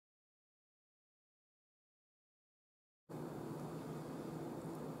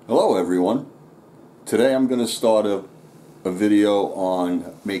Hello everyone. Today I'm going to start a video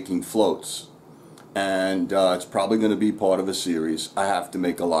on making floats, and it's probably going to be part of a series. I have to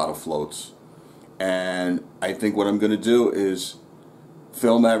make a lot of floats, and I think what I'm going to do is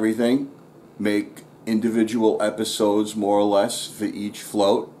film everything, make individual episodes more or less for each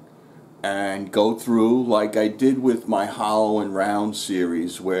float, and go through like I did with my hollow and round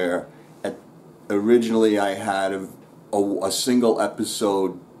series, where originally I had a single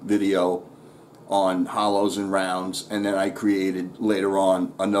episode video on hollows and rounds, and then I created later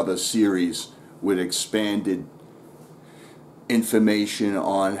on another series with expanded information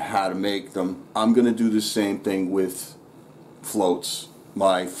on how to make them. I'm going to do the same thing with floats.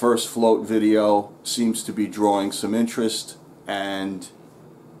 My first float video seems to be drawing some interest, and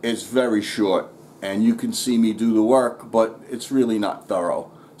it's very short, and you can see me do the work, but it's really not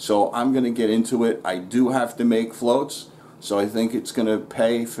thorough. So I'm going to get into it. I do have to make floats, so I think it's going to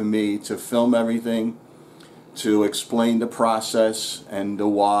pay for me to film everything, to explain the process and the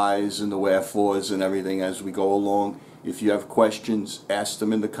whys and the wherefores and everything as we go along. If you have questions, ask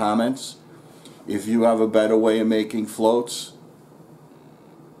them in the comments. If you have a better way of making floats,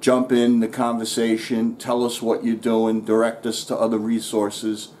 jump in the conversation, tell us what you're doing, direct us to other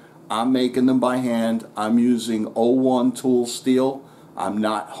resources. I'm making them by hand. I'm using 01 tool steel. I'm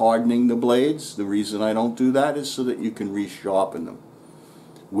not hardening the blades. The reason I don't do that is so that you can resharpen them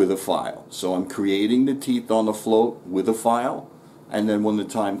with a file. So I'm creating the teeth on the float with a file, and then when the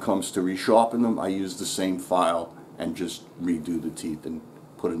time comes to resharpen them, I use the same file and just redo the teeth and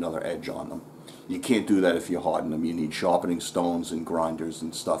put another edge on them. You can't do that if you harden them. You need sharpening stones and grinders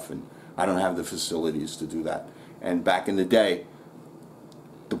and stuff, and I don't have the facilities to do that. And back in the day,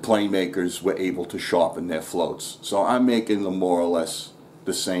 the plane makers were able to sharpen their floats. So I'm making them more or less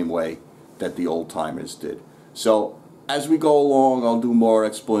the same way that the old timers did. So as we go along, I'll do more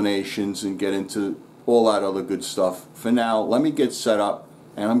explanations and get into all that other good stuff. For now, let me get set up,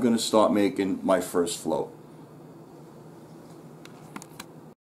 and I'm going to start making my first float.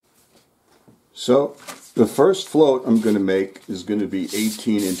 So the first float I'm going to make is going to be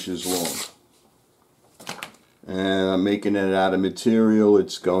 18 inches long. And I'm making it out of material.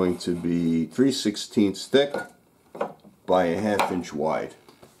 It's going to be 3/16 thick by a 1/2 inch wide.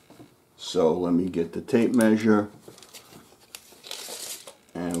 So let me get the tape measure,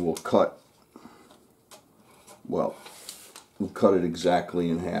 and we'll cut it exactly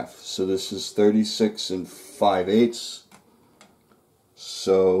in half. So this is 36 5/8.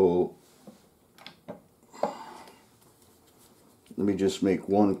 So let me just make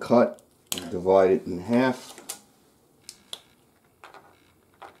one cut and divide it in half.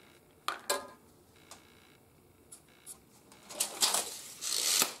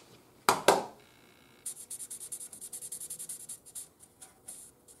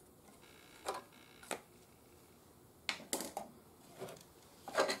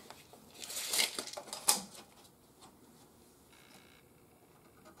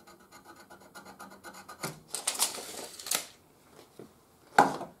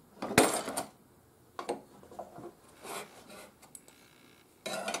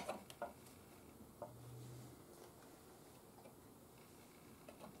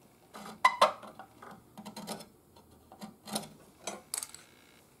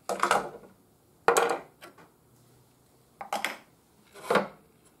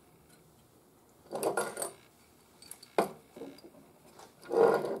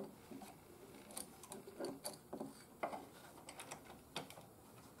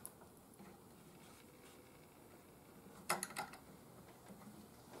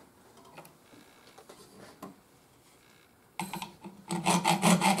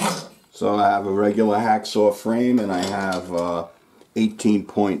 So I have a regular hacksaw frame, and I have 18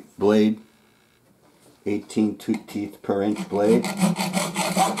 point blade, 18 teeth per inch blade,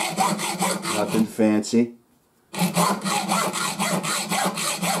 nothing fancy.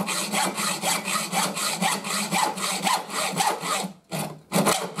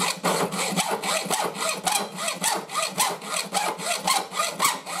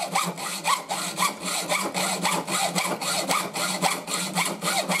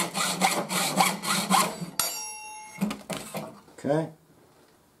 Okay.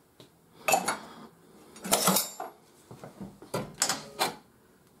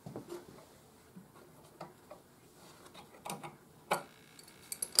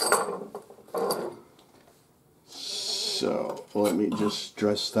 So let me just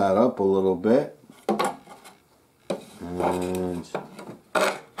dress that up a little bit. And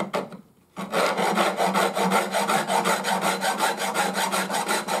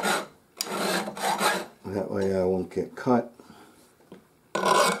that way I won't get cut.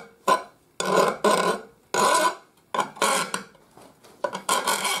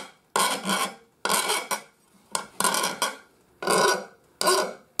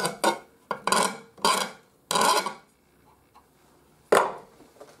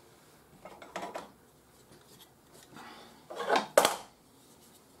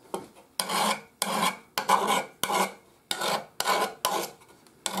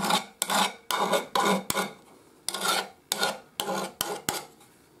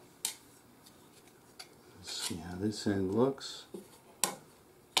 this end looks.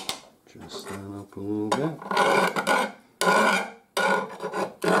 Just that up a little bit.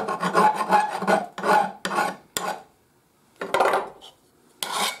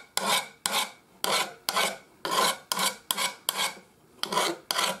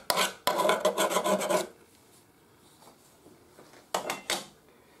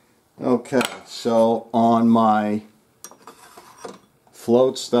 Okay, so on my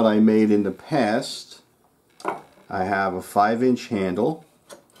floats that I made in the past, I have a 5-inch handle.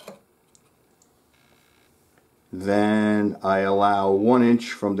 Then I allow 1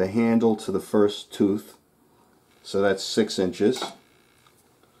 inch from the handle to the first tooth, so that's 6 inches.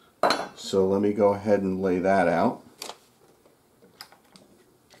 So let me go ahead and lay that out.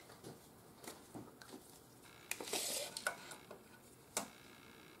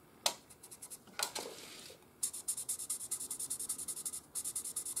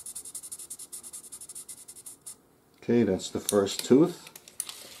 Okay, that's the first tooth.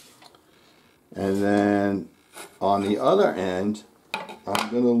 And then on the other end, I'm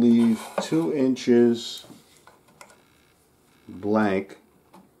going to leave 2 inches blank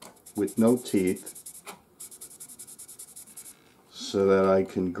with no teeth so that I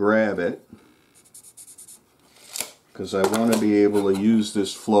can grab it, because I want to be able to use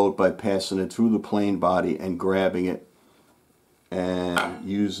this float by passing it through the plane body and grabbing it and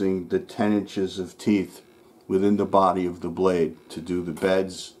using the 10 inches of teeth within the body of the blade to do the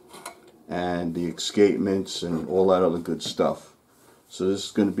beds and the escapements and all that other good stuff. So this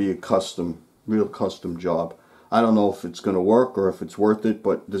is going to be a real custom job. I don't know if it's going to work or if it's worth it,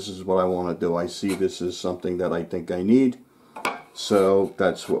 but this is what I want to do. I see this as something that I think I need, so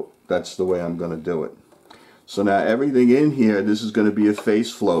that's the way I'm going to do it. So now everything in here, this is going to be a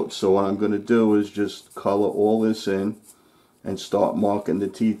face float. So what I'm going to do is just color all this in and start marking the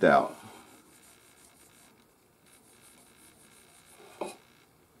teeth out.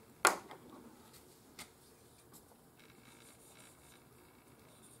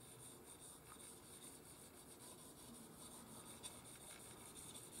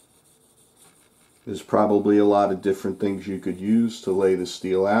 There's probably a lot of different things you could use to lay the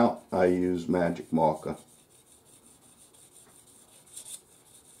steel out. I use magic marker.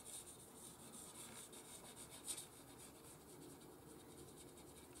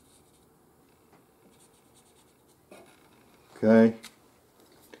 Okay,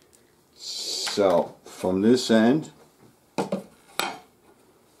 so from this end,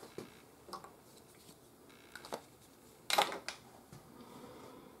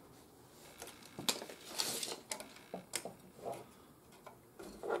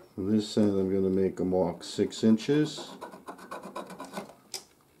 I'm going to make a mark 6 inches,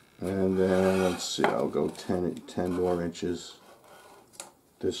 and then let's see, I'll go 10 more inches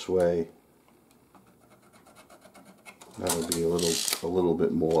this way. That'll be a little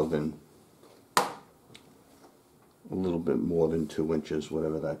bit more than 2 inches,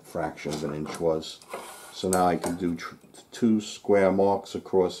 whatever that fraction of an inch was. So now I can do 2 square marks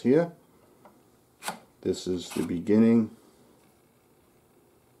across here. This is the beginning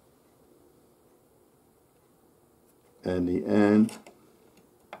and the end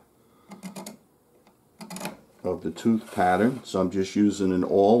of the tooth pattern. So I'm just using an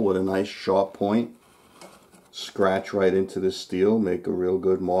awl with a nice sharp point. Scratch right into the steel, make a real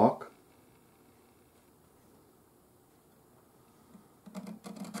good mark.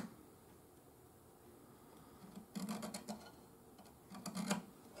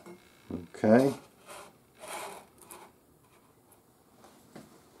 Okay.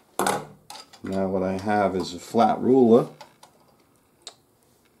 Now what I have is a flat ruler,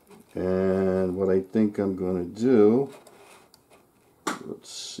 and what I think I'm going to do, let's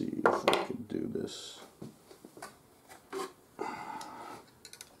see if I can do this.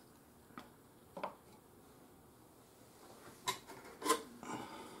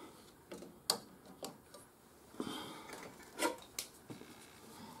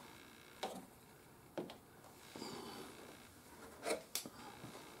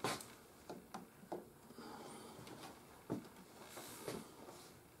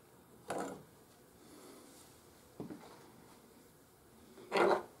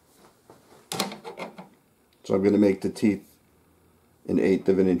 So I'm going to make the teeth 1/8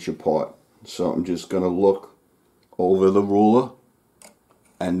 of an inch apart. So I'm just going to look over the ruler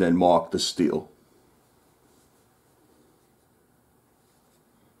and then mark the steel.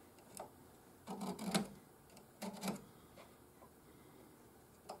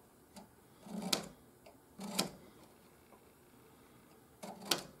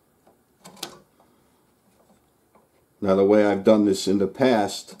 Now the way I've done this in the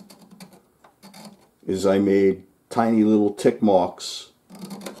past is I made tiny little tick marks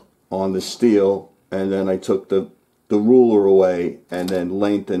on the steel, and then I took the ruler away and then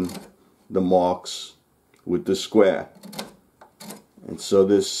lengthened the marks with the square. And so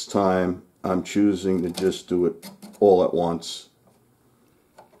this time I'm choosing to just do it all at once.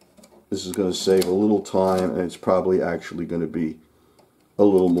 This is going to save a little time, and it's probably actually going to be a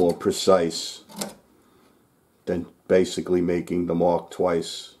little more precise than basically making the mark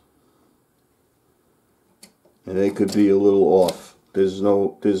twice. And they could be a little off. There's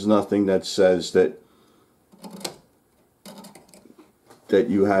nothing that says that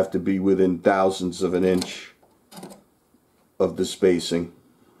you have to be within thousandths of an inch of the spacing.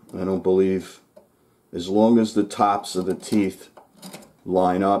 I don't believe, as long as the tops of the teeth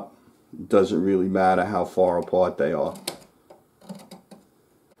line up, it doesn't really matter how far apart they are.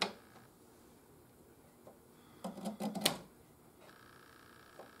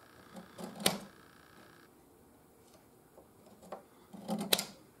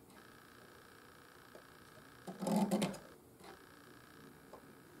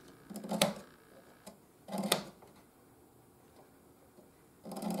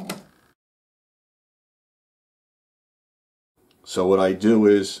 So what I do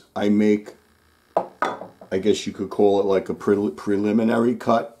is I make, I guess you could call it like a preliminary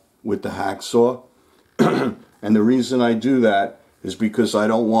cut with the hacksaw. And the reason I do that is because I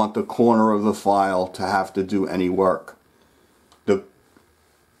don't want the corner of the file to have to do any work.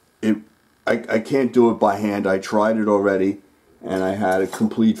 I can't do it by hand. I tried it already and I had a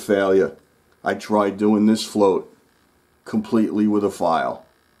complete failure. I tried doing this float completely with a file.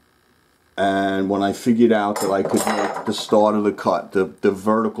 And when I figured out that I could make the start of the cut, the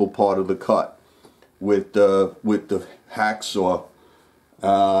vertical part of the cut with the hacksaw,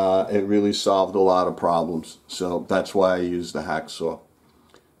 it really solved a lot of problems. So that's why I use the hacksaw.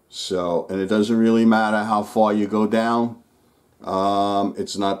 So, and it doesn't really matter how far you go down.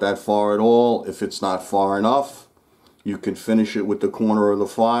 It's not that far at all. If it's not far enough, you can finish it with the corner of the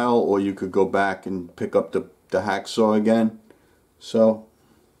file, or you could go back and pick up the hacksaw again. So,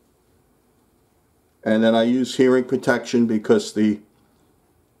 and then I use hearing protection because the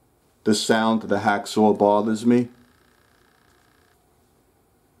sound of the hacksaw bothers me.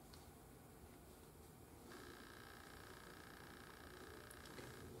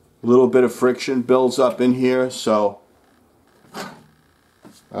 A little bit of friction builds up in here, so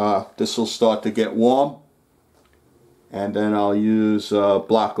this will start to get warm, and then I'll use a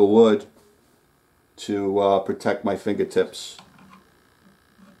block of wood to protect my fingertips.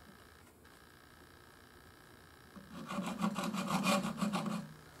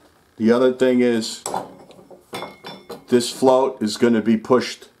 The other thing is, this float is going to be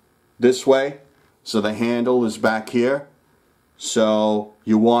pushed this way, so the handle is back here. So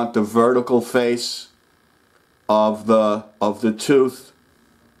you want the vertical face of the tooth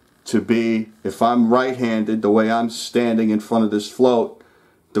to be, if I'm right-handed, the way I'm standing in front of this float,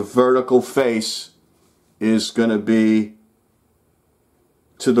 the vertical face is going to be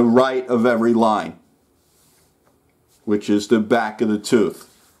to the right of every line, which is the back of the tooth.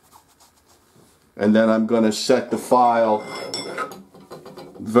 And then I'm going to set the file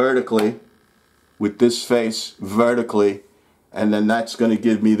vertically with this face vertically, and then that's going to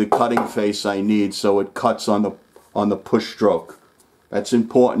give me the cutting face I need so it cuts on the push stroke. That's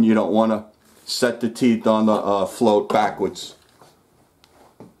important. You don't want to set the teeth on the float backwards.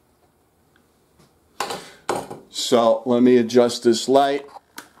 So let me adjust this light.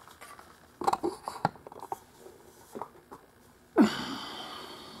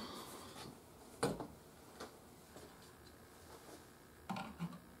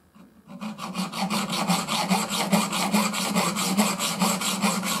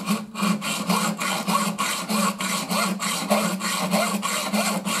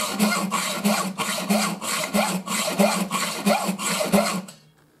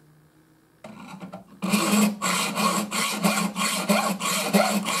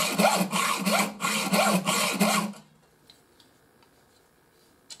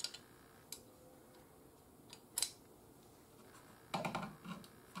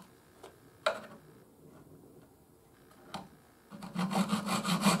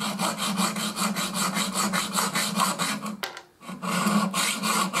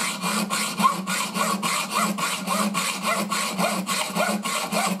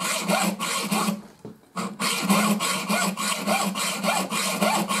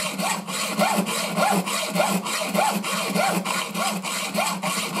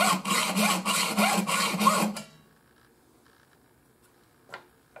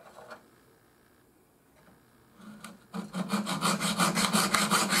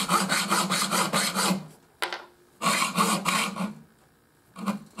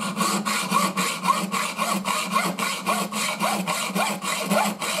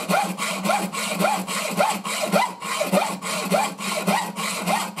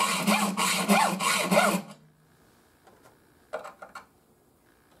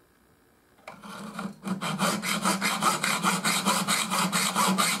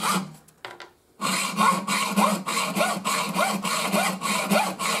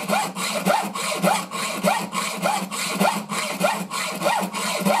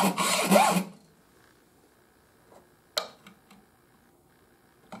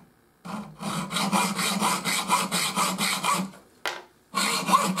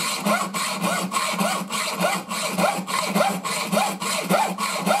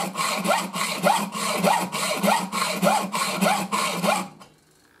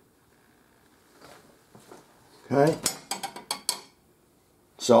 Okay.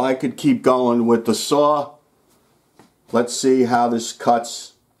 So I could keep going with the saw. Let's see how this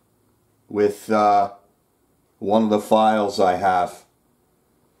cuts with one of the files I have.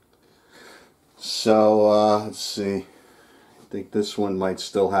 So let's see. I think this one might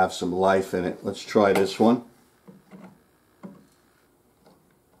still have some life in it. Let's try this one.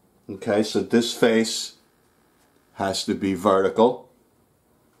 Okay, so this face has to be vertical.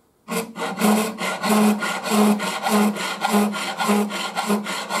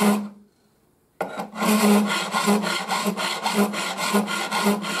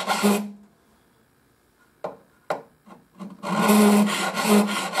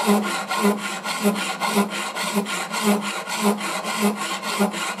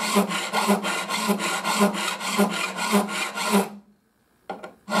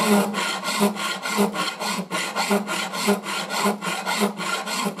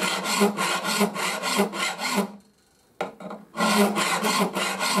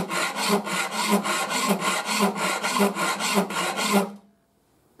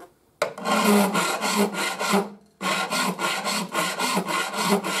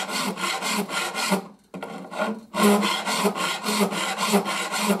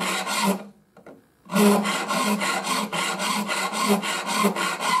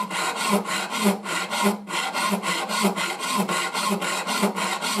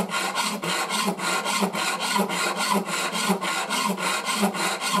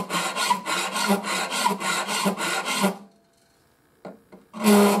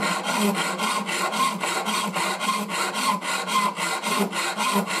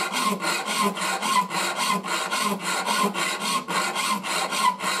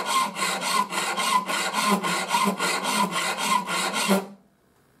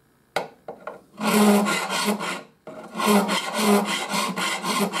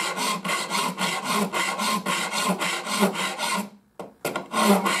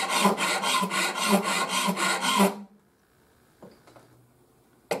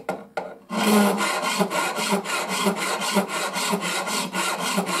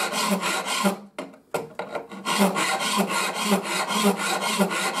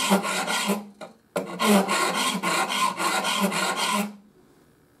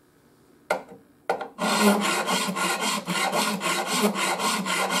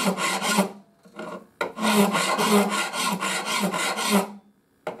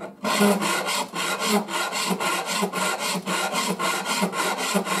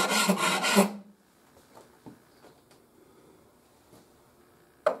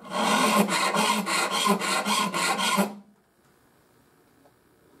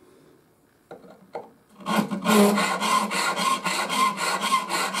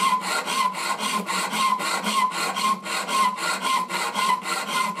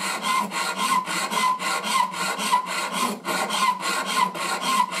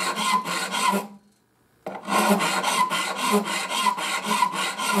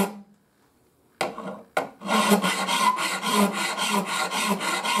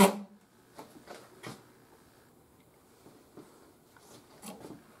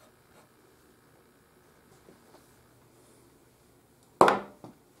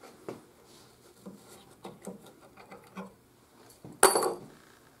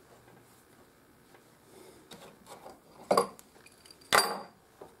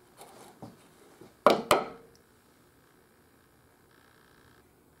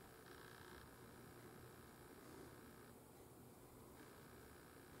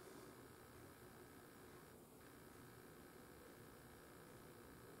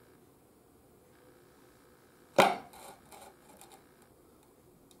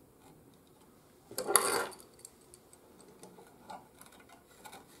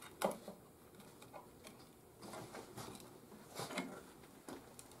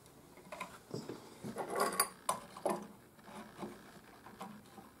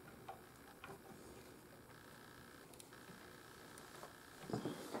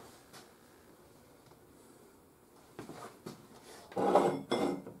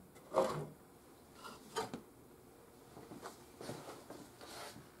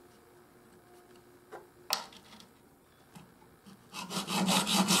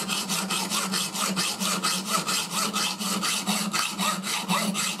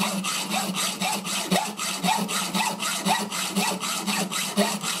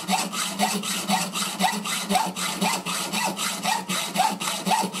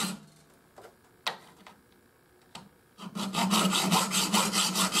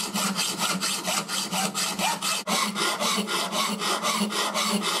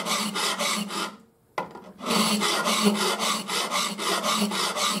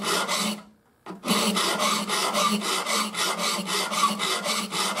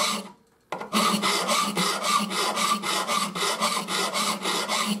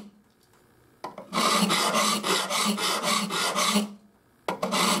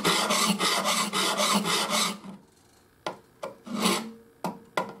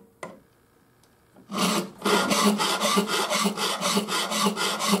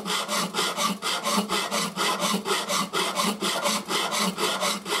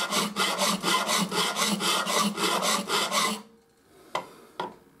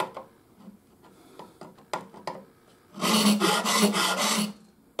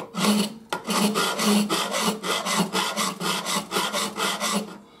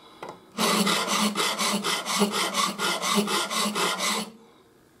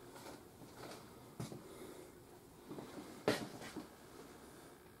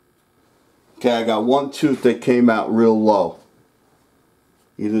 Okay, I got one tooth that came out real low.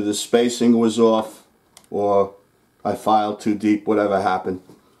 Either the spacing was off or I filed too deep, whatever happened.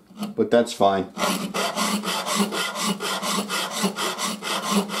 But that's fine.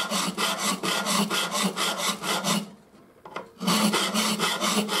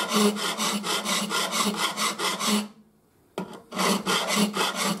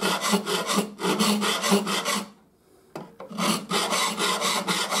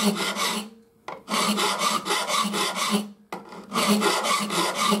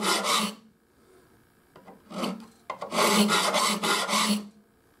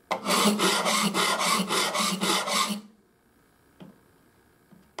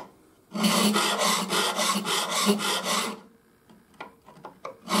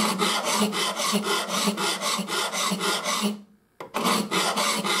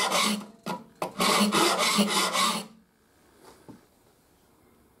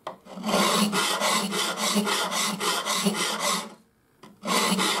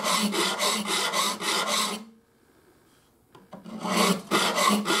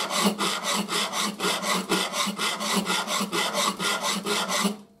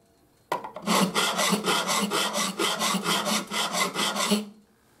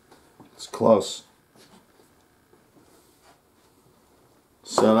 It's close.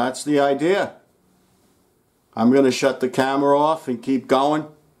 So that's the idea. I'm going to shut the camera off and keep going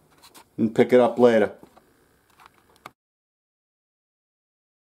and pick it up later.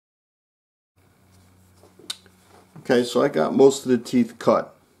 Okay, so I got most of the teeth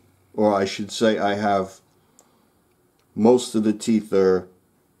cut, or I should say I have most of the teeth are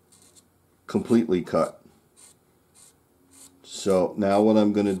completely cut. So now what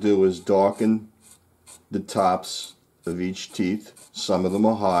I'm going to do is darken the tops of each teeth. Some of them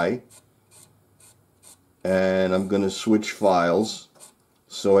are high, and I'm going to switch files.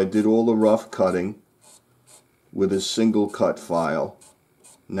 So I did all the rough cutting with a single cut file.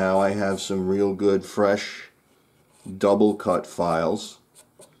 Now I have some real good fresh double cut files,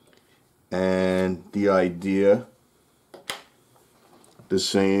 and the idea, the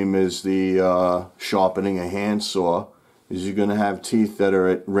same as the sharpening a handsaw, is you're going to have teeth that are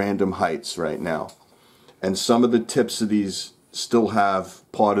at random heights right now, and some of the tips of these still have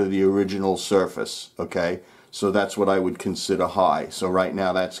part of the original surface. Okay, so that's what I would consider high. So right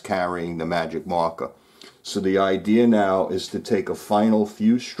now that's carrying the magic marker. So the idea now is to take a final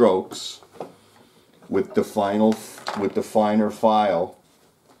few strokes with the finer file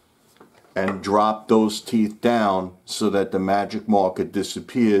and drop those teeth down so that the magic marker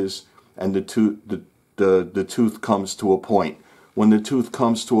disappears and the tooth comes to a point. When the tooth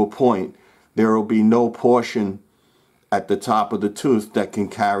comes to a point, there will be no portion at the top of the tooth that can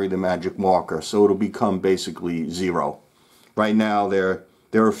carry the magic marker, so it'll become basically zero. Right now they're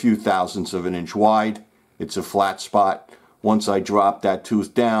a few thousandths of an inch wide. It's a flat spot. Once I drop that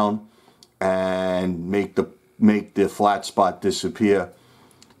tooth down and make the flat spot disappear,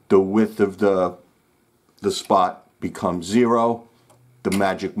 the width of the spot becomes zero, the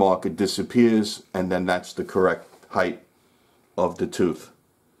magic marker disappears, and then that's the correct height of the tooth.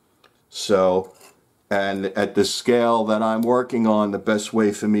 So, and at the scale that I'm working on, the best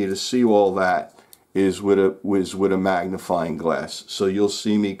way for me to see all that is with a magnifying glass. So you'll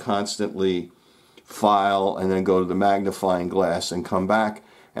see me constantly file and then go to the magnifying glass and come back,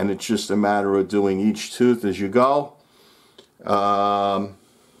 and it's just a matter of doing each tooth as you go.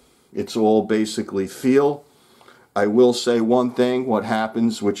 It's all basically feel. I will say one thing, what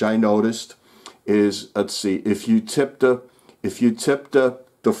happens, which I noticed, is, let's see, if you tip the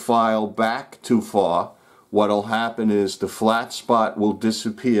file back too far, what'll happen is the flat spot will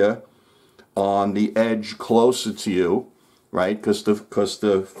disappear on the edge closer to you, right? Because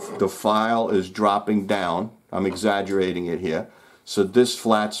the file is dropping down. I'm exaggerating it here. So this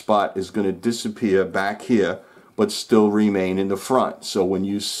flat spot is going to disappear back here, but still remain in the front. So when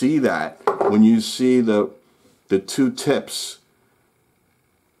you see that, when you see the two tips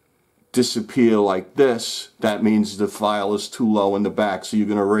disappear like this, that means the file is too low in the back. So you're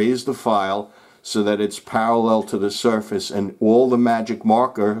going to raise the file so that it's parallel to the surface, and all the magic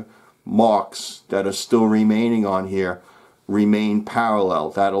marker marks that are still remaining on here remain parallel.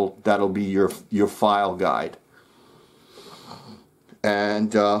 That'll be your file guide.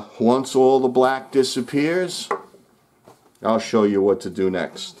 And once all the black disappears, I'll show you what to do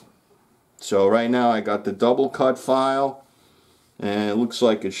next. So right now I got the double cut file, and it looks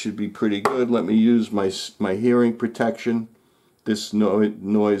like it should be pretty good. Let me use my hearing protection. This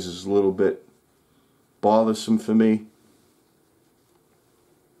noise is a little bit bothersome for me.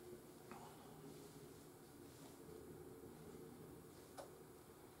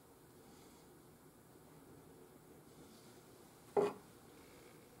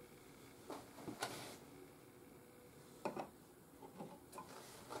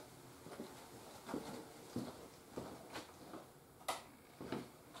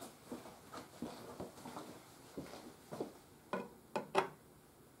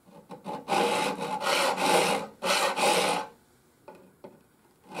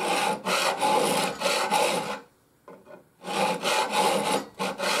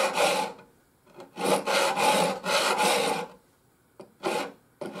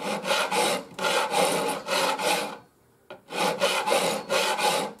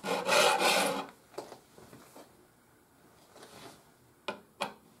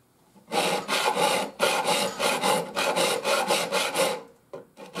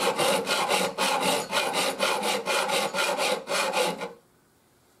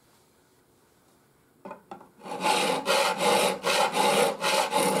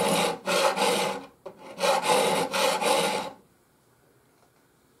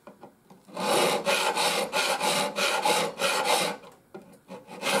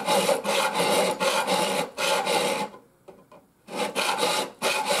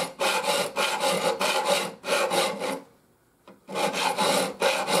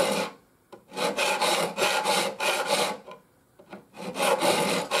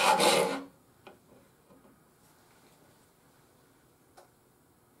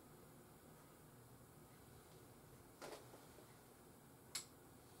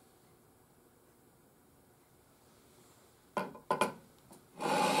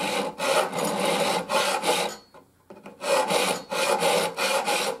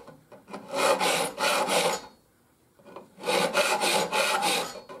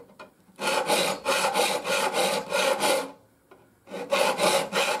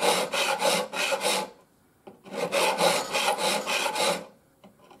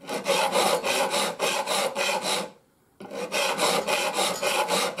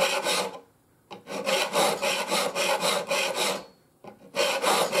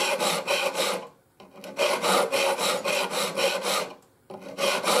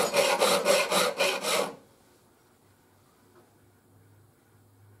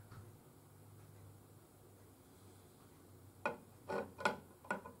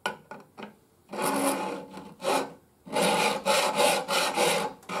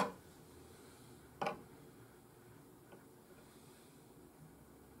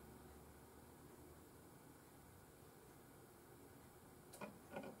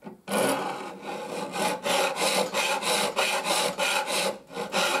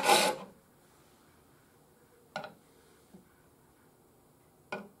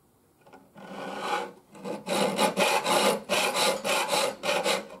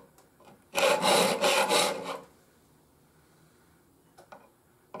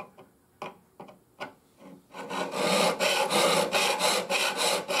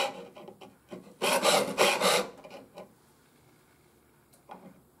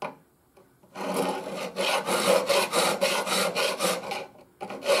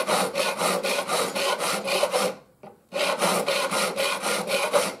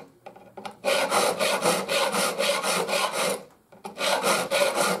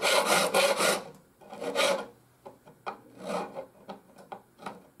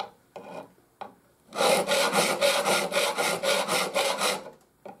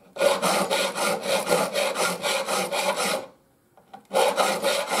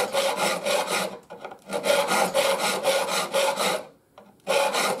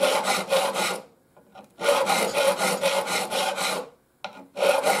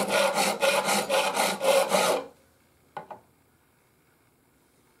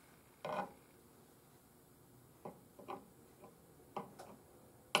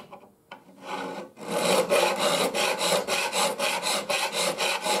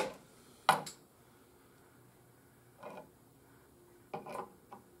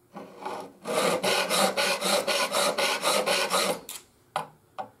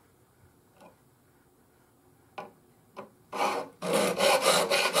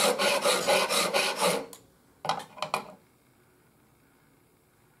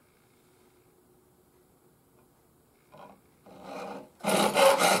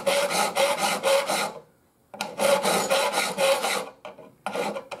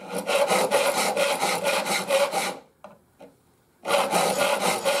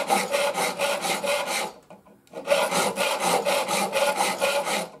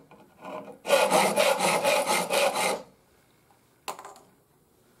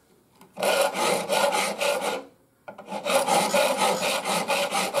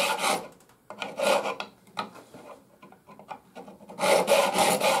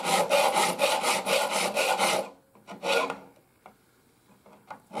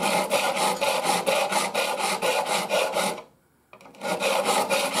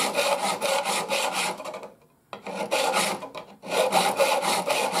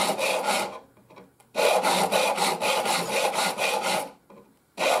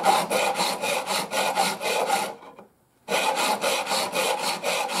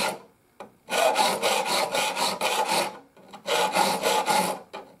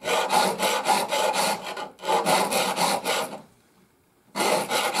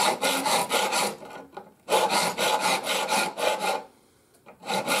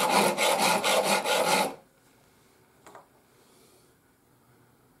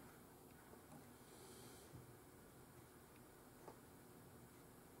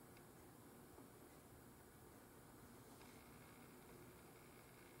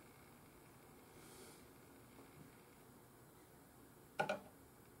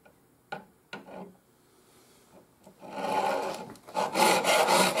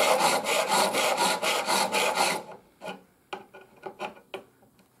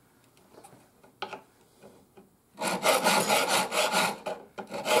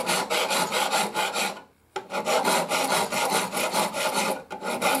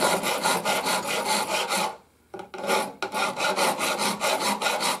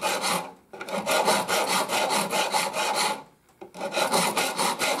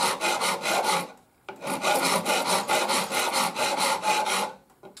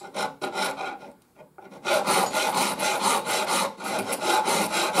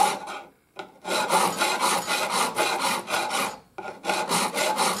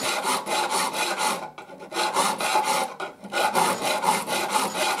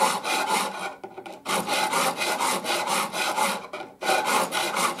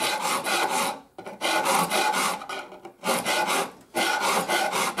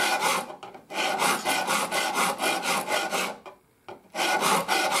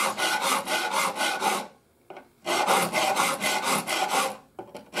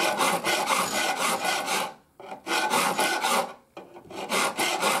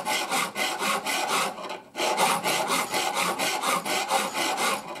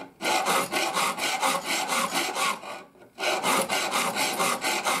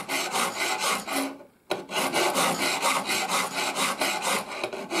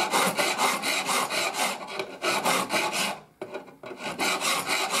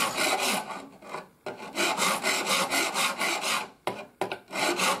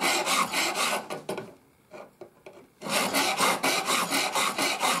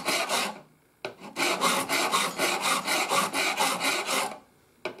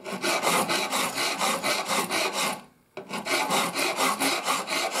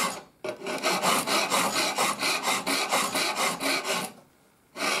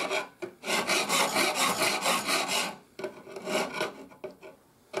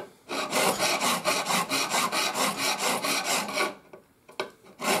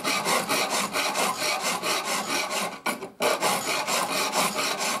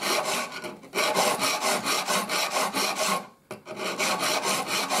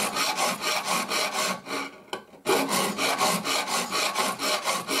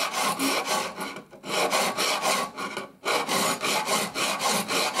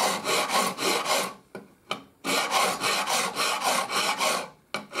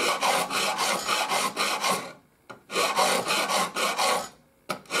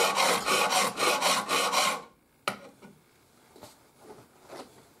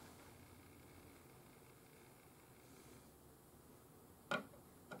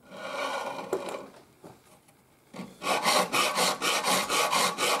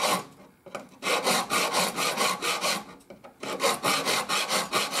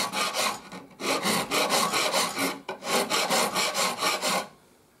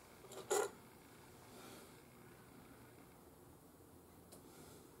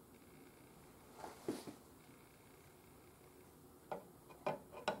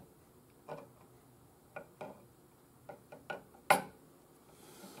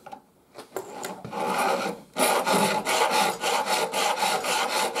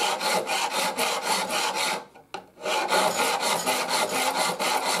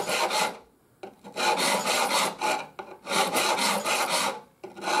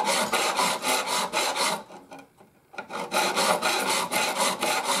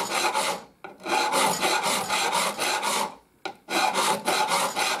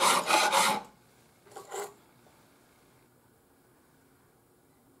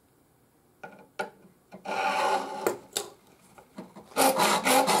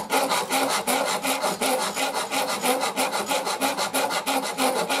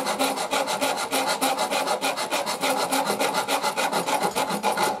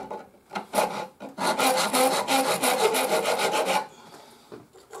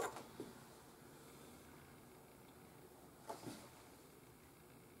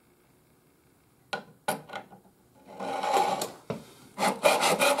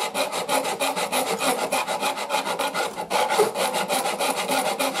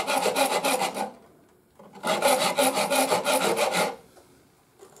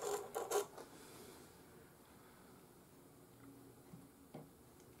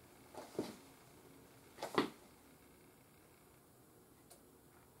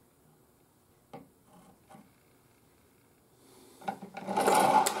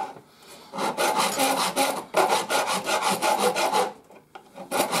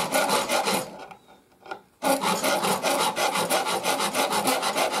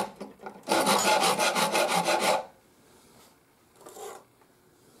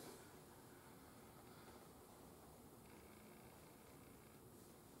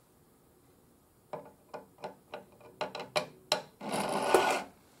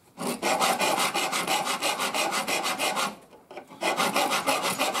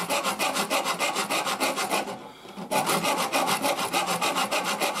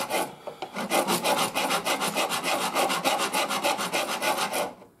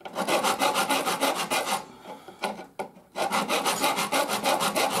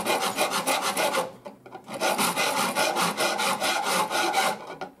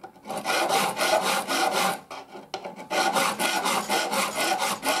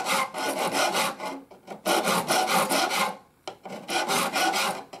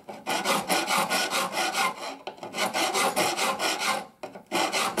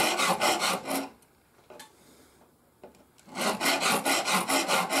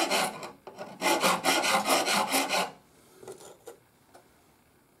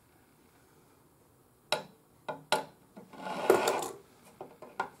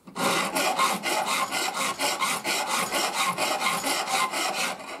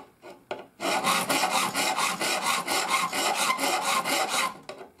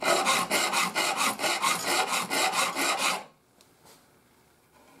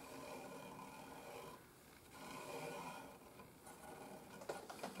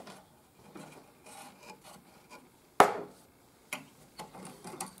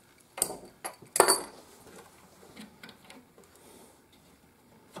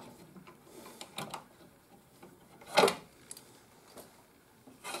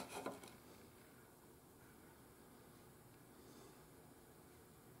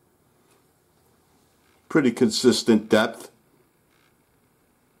 pretty consistent depth.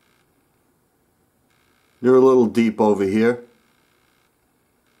 They're a little deep over here,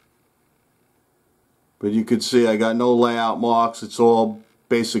 but you can see I got no layout marks. It's all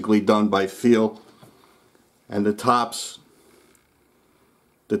basically done by feel, and the tops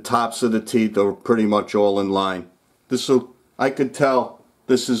of the teeth are pretty much all in line. I could tell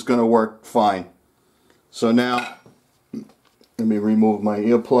this is going to work fine. So now let me remove my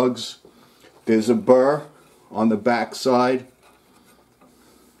earplugs. There's a burr on the back side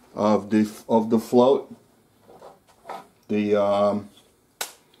of the float. The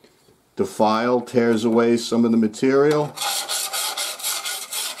file tears away some of the material.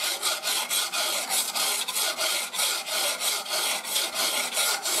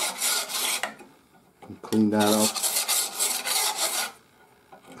 Clean that up.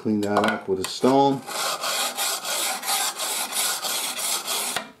 Clean that up with a stone.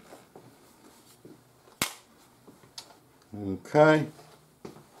 Okay.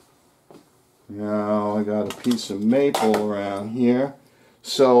 Now I got a piece of maple around here.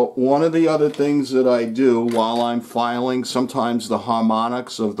 So one of the other things that I do while I'm filing, sometimes the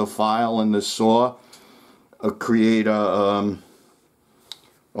harmonics of the file and the saw create a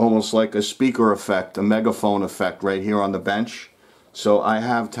almost like a speaker effect, a megaphone effect right here on the bench. So I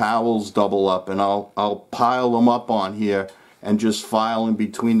have towels double up, and I'll pile them up on here and just file in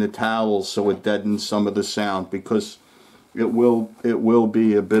between the towels so it deadens some of the sound, because it will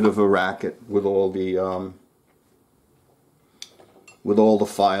be a bit of a racket with all the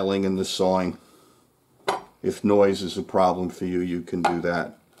filing and the sawing. If noise is a problem for you, you can do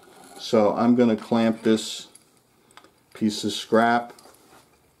that. So I'm going to clamp this piece of scrap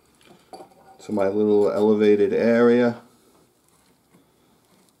to my little elevated area,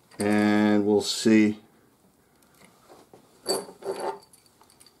 and we'll see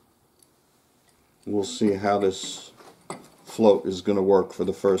how this float is going to work for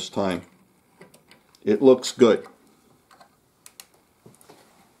the first time. It looks good.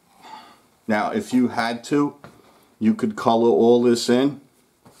 Now if you had to, you could color all this in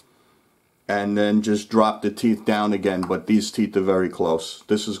and then just drop the teeth down again, but these teeth are very close.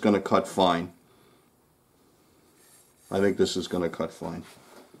 This is going to cut fine. I think this is going to cut fine.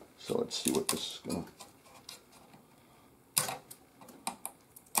 So let's see what this is going to...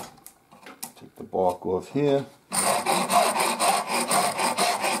 Take the bark off here.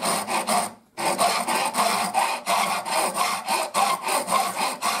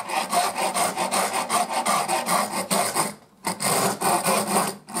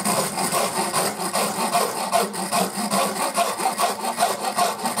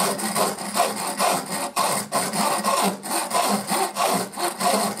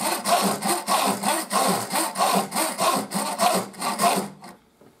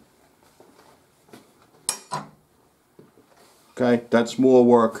 Okay, that's more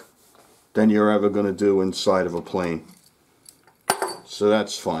work than you're ever going to do inside of a plane. So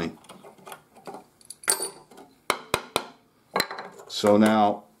that's fine. So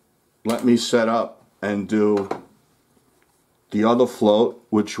now let me set up and do the other float,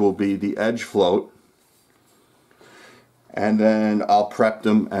 which will be the edge float. And then I'll prep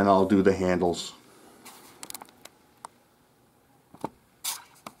them and I'll do the handles.